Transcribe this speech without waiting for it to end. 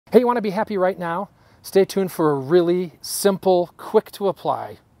Hey, you want to be happy right now? Stay tuned for a really simple, quick to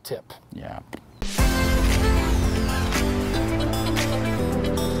apply tip. Yeah.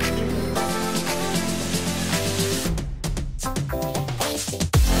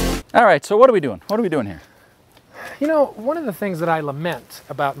 All right, so what are we doing? What are we doing here? You know, one of the things that I lament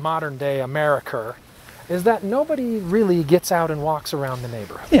about modern day America is that nobody really gets out and walks around the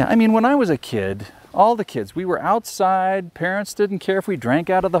neighborhood. Yeah, I mean, when I was a kid, all the kids, we were outside, parents didn't care if we drank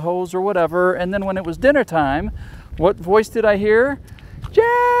out of the hose or whatever, and then when it was dinner time, what voice did I hear?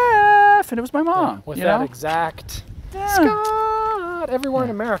 Jeff! And it was my mom. Yeah, with that exact Scott everywhere in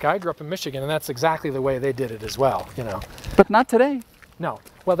America. I grew up in Michigan, and that's exactly the way they did it as well, you know. But not today. No.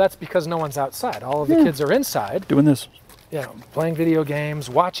 Well, that's because no one's outside. All of the kids are inside. Doing this. You know, playing video games,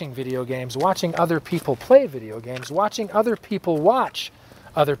 watching other people play video games, watching other people watch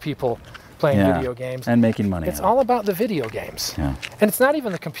other people playing video games. And making money. It's all about the video games. Yeah. And it's not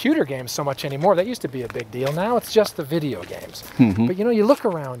even the computer games so much anymore. That used to be a big deal. Now it's just the video games. But you know, you look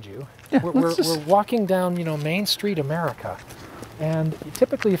around you. Yeah, we're walking down, you know, Main Street America. And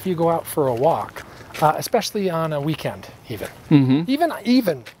typically if you go out for a walk, especially on a weekend even, even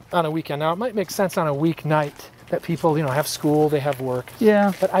on a weekend. Now it might make sense on a weeknight that people, you know, have school, they have work.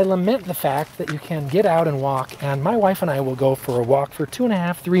 Yeah. But I lament the fact that you can get out and walk, and my wife and I will go for a walk for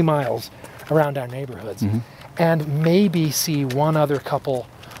 2.5, 3 miles around our neighborhoods and maybe see one other couple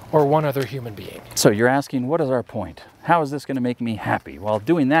or one other human being. So you're asking, what is our point? How is this going to make me happy? Well,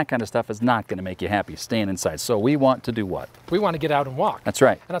 doing that kind of stuff is not going to make you happy, staying inside. So we want to do what? We want to get out and walk. That's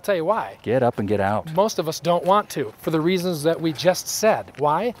right. And I'll tell you why. Get up and get out. Most of us don't want to, for the reasons that we just said.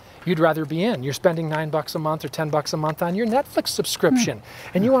 Why? You'd rather be in. You're spending $9 a month or $10 a month on your Netflix subscription,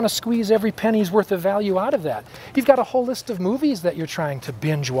 and you want to squeeze every penny's worth of value out of that. You've got a whole list of movies that you're trying to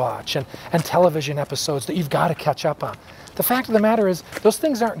binge watch and television episodes that you've got to catch up on. The fact of the matter is, those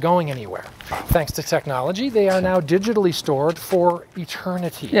things aren't going anywhere. Thanks to technology, they are now digitally stored for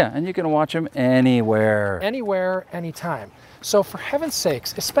eternity. Yeah, and you can watch them anywhere. Anywhere, anytime. So for heaven's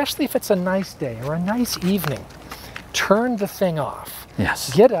sakes, especially if it's a nice day or a nice evening, turn the thing off.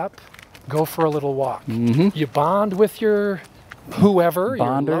 Yes. Get up, go for a little walk. You bond with your whoever,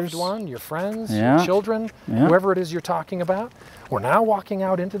 your loved one, your friends, your children, whoever it is you're talking about. We're now walking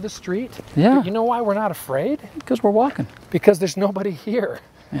out into the street. Yeah. But you know why we're not afraid? Because we're walking. Because there's nobody here.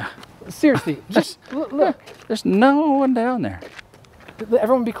 Yeah. Seriously, just look. There's no one down there.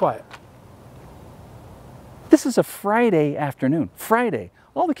 Everyone be quiet. This is a Friday afternoon. Friday.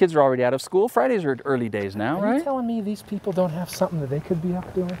 All the kids are already out of school. Fridays are early days now, Are right? you telling me these people don't have something that they could be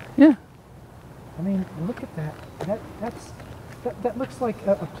up doing? Yeah. I mean, look at that. That looks like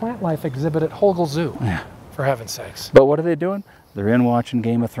a plant life exhibit at Holgel Zoo. Yeah. For heaven's sakes. But what are they doing? They're in watching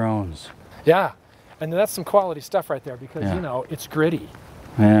Game of Thrones. Yeah. And that's some quality stuff right there because, you know, it's gritty.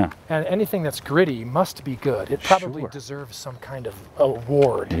 Yeah. And anything that's gritty must be good. It probably deserves some kind of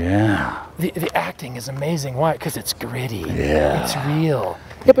award. Yeah. The acting is amazing. Why? Because it's gritty. Yeah. It's real.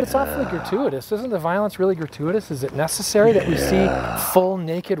 Yeah, but it's awfully gratuitous. Isn't the violence really gratuitous? Is it necessary that we see full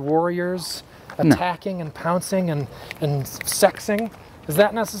naked warriors attacking and pouncing and sexing? Is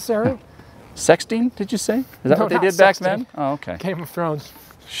that necessary? Sexting, did you say? Is that what they did back then? Oh, okay. Game of Thrones.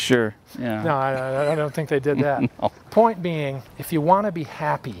 Sure, yeah. No, I don't think they did that. No. Point being, if you want to be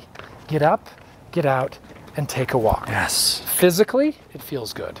happy, get up, get out, and take a walk. Yes. Physically, it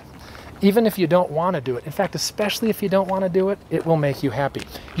feels good. Even if you don't want to do it. In fact, especially if you don't want to do it, it will make you happy.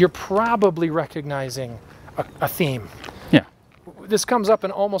 You're probably recognizing a theme. Yeah. This comes up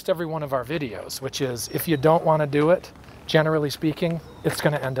in almost every one of our videos, which is if you don't want to do it, generally speaking, it's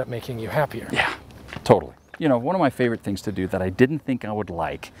going to end up making you happier. Yeah, totally. You know, one of my favorite things to do that I didn't think I would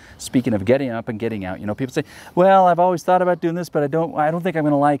like, speaking of getting up and getting out, you know, people say, well, I've always thought about doing this, but I don't think I'm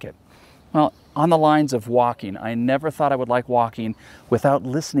going to like it. Well, on the lines of walking, I never thought I would like walking without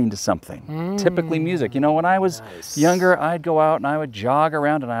listening to something, typically music. You know, when I was younger, I'd go out and I would jog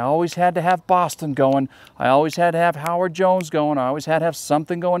around, and I always had to have Boston going. I always had to have Howard Jones going. I always had to have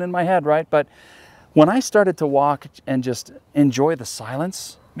something going in my head, right? But when I started to walk and just enjoy the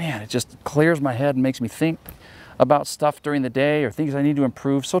silence, man, it just clears my head and makes me think about stuff during the day or things I need to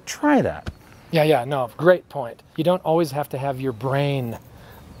improve. So try that. Yeah, no, great point. You don't always have to have your brain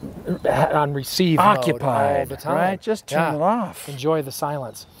on receive mode all the time. Right? Just turn it off. Enjoy the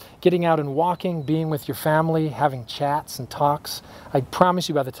silence. Getting out and walking, being with your family, having chats and talks. I promise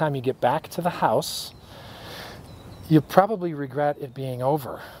you by the time you get back to the house, you'll probably regret it being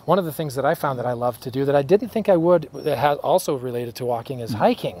over. One of the things that I found that I love to do that I didn't think I would, that has also related to walking, is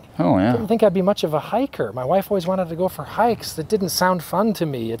hiking. Oh, yeah. I didn't think I'd be much of a hiker. My wife always wanted to go for hikes. That didn't sound fun to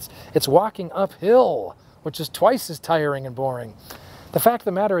me. It's walking uphill, which is twice as tiring and boring. The fact of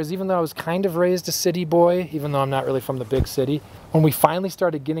the matter is, even though I was kind of raised a city boy, even though I'm not really from the big city, when we finally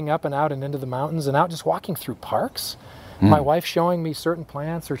started getting up and out and into the mountains and out just walking through parks, my wife showing me certain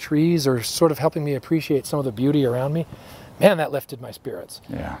plants or trees or sort of helping me appreciate some of the beauty around me, man, that lifted my spirits.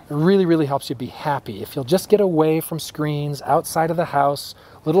 Yeah. It really, really helps you be happy. If you'll just get away from screens, outside of the house,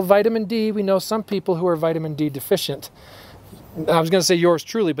 little vitamin D. We know some people who are vitamin D deficient. I was going to say yours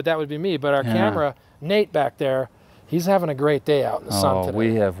truly, but that would be me. But our camera, Nate back there, he's having a great day out in the sun today.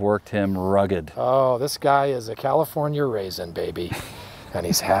 We have worked him rugged. Oh, this guy is a California raisin, baby. And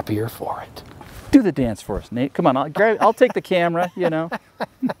he's happier for it. Do the dance for us, Nate. Come on, I'll take the camera, you know.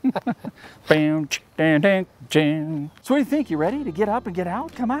 Bam, dang, dang, dang. So what do you think? You ready to get up and get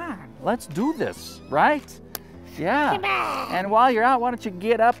out? Come on, let's do this, right? Yeah. Come on. And while you're out, why don't you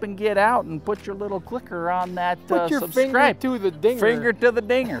get up and get out and put your little clicker on that Put your subscribe. finger to the dinger. Finger to the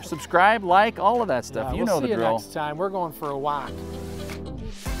dinger. Subscribe, like, all of that stuff. You know we'll the see drill. you next time. We're going for a walk.